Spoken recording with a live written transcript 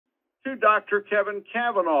to Dr. Kevin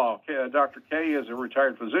Kavanagh. Dr. K is a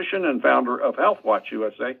retired physician and founder of Health Watch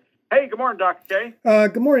USA. Hey, good morning, Dr. K.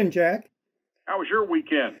 Good morning, Jack. How was your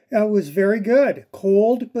weekend? It was very good.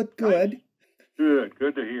 Cold, but good. Nice.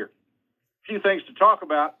 Good to hear. A few things to talk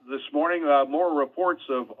about this morning. More reports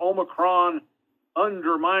of Omicron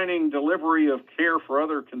undermining delivery of care for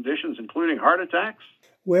other conditions, including heart attacks.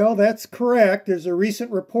 Well, that's correct. There's a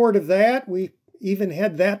recent report of that. We even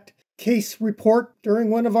had that case report during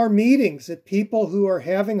one of our meetings that people who are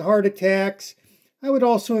having heart attacks, I would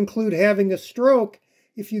also include having a stroke.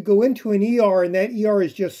 If you go into an ER and that ER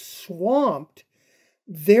is just swamped,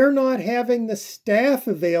 they're not having the staff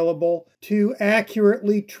available to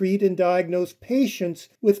accurately treat and diagnose patients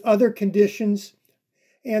with other conditions.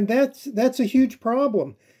 And that's a huge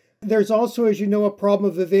problem. There's also, as you know, a problem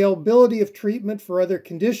of availability of treatment for other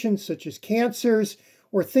conditions such as cancers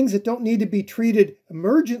or things that don't need to be treated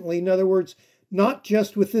emergently. In other words, not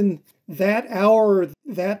just within that hour or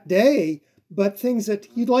that day, but things that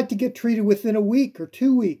you'd like to get treated within a week or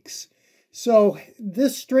 2 weeks. So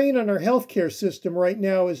this strain on our healthcare system right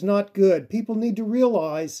now is not good. People need to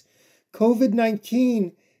realize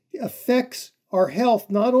COVID-19 affects our health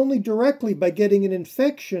not only directly by getting an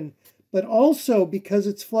infection, but also because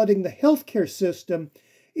it's flooding the healthcare system,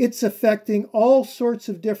 it's affecting all sorts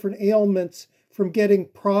of different ailments from getting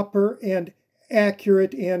proper and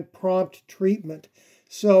accurate and prompt treatment.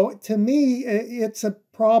 So to me, it's a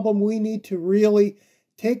problem we need to really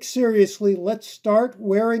take seriously. Let's start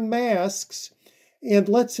wearing masks, and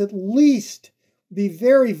let's at least be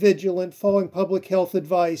very vigilant following public health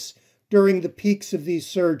advice during the peaks of these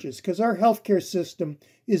surges, because our healthcare system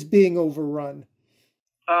is being overrun.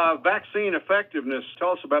 Vaccine effectiveness.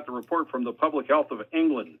 Tell us about the report from the Public Health of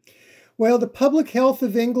England. Well, the Public Health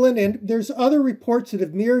of England, and there's other reports that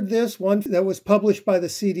have mirrored this, one that was published by the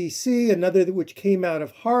CDC, another which came out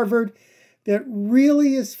of Harvard, that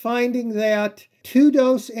really is finding that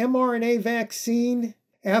 2-dose mRNA vaccine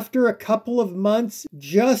after a couple of months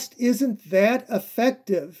just isn't that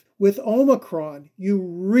effective with Omicron. You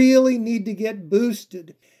really need to get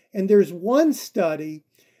boosted. And there's one study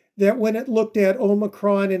that when it looked at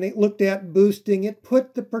Omicron and it looked at boosting, it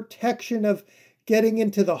put the protection of getting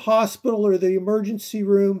into the hospital or the emergency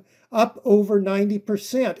room up over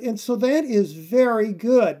 90%. And so that is very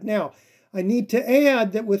good. Now, I need to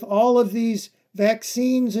add that with all of these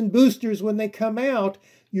vaccines and boosters, when they come out,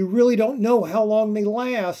 you really don't know how long they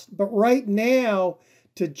last. But right now,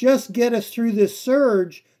 to just get us through this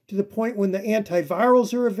surge to the point when the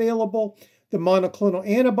antivirals are available, the monoclonal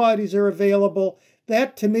antibodies are available,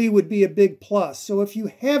 that to me would be a big plus. So if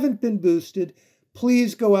you haven't been boosted,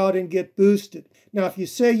 please go out and get boosted. Now, if you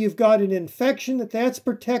say you've got an infection that's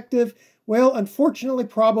protective, well, unfortunately,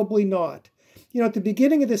 probably not. At the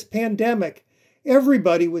beginning of this pandemic,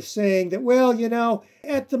 everybody was saying that, well,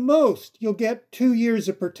 at the most, you'll get 2 years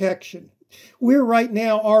of protection. We're right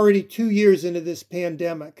now already 2 years into this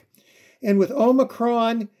pandemic. And with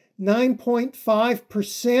Omicron,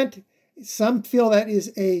 9.5%, some feel that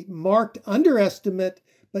is a marked underestimate,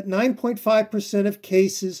 but 9.5% of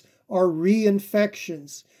cases are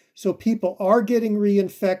reinfections. So people are getting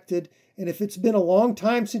reinfected. And if it's been a long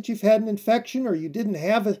time since you've had an infection or you didn't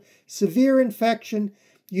have a severe infection,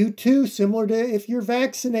 you too, similar to if you're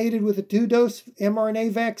vaccinated with a 2-dose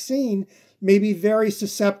mRNA vaccine, may be very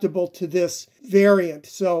susceptible to this variant.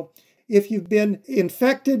 So if you've been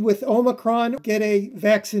infected with Omicron, get a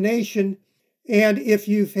vaccination. And if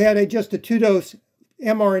you've had just a 2-dose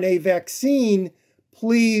mRNA vaccine,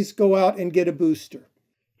 please go out and get a booster.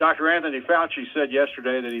 Dr. Anthony Fauci said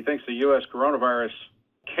yesterday that he thinks the U.S. coronavirus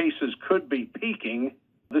cases could be peaking.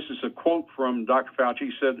 This is a quote from Dr. Fauci.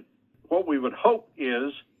 He said, what we would hope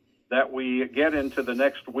is that we get into the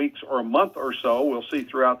next weeks or a month or so, we'll see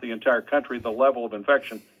throughout the entire country the level of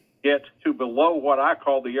infection get to below what I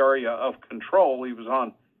call the area of control. He was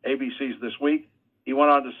on ABC's This Week. He went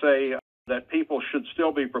on to say that people should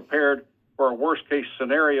still be prepared for a worst-case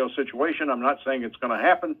scenario situation. I'm not saying it's going to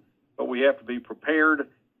happen, but we have to be prepared,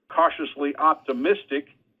 cautiously optimistic.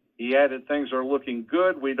 He added things are looking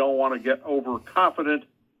good. We don't want to get overconfident,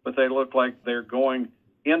 but they look like they're going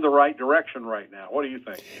in the right direction right now. What do you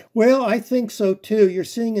think? Well, I think so too. You're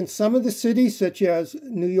seeing in some of the cities, such as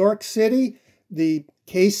New York City, the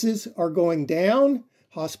cases are going down,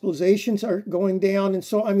 hospitalizations are going down. And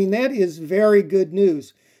so, that is very good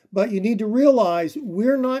news. But you need to realize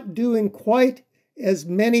we're not doing quite as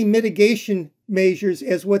many mitigation measures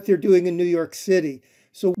as what they're doing in New York City.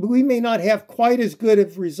 So we may not have quite as good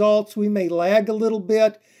of results. We may lag a little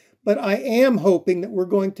bit, but I am hoping that we're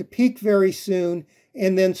going to peak very soon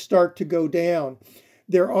and then start to go down.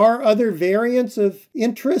 There are other variants of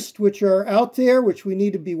interest which are out there, which we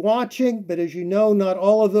need to be watching. But as you know, not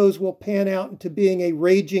all of those will pan out into being a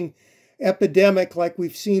raging epidemic like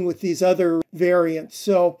we've seen with these other variants.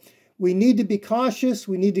 So we need to be cautious.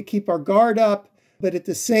 We need to keep our guard up. But at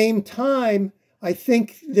the same time, I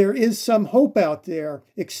think there is some hope out there,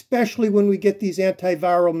 especially when we get these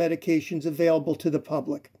antiviral medications available to the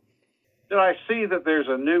public. Did I see that there's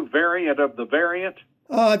a new variant of the variant?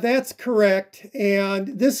 That's correct.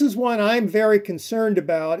 And this is one I'm very concerned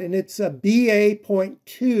about, and it's a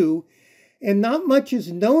BA.2. And not much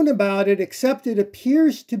is known about it, except it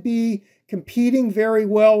appears to be competing very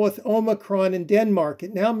well with Omicron in Denmark.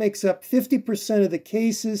 It now makes up 50% of the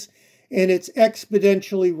cases, and it's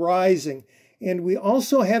exponentially rising. And we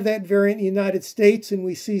also have that variant in the United States, and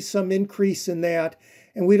we see some increase in that.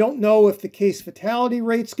 And we don't know if the case fatality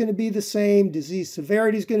rate's going to be the same, disease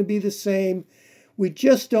severity is going to be the same. We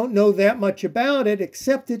just don't know that much about it,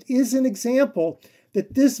 except it is an example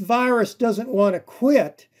that this virus doesn't want to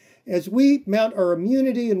quit. As we mount our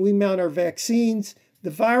immunity and we mount our vaccines,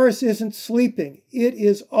 the virus isn't sleeping. It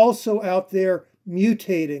is also out there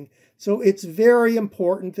mutating. So it's very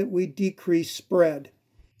important that we decrease spread.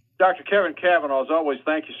 Dr. Kevin Kavanagh, as always,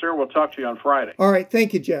 thank you, sir. We'll talk to you on Friday. All right.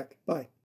 Thank you, Jack. Bye.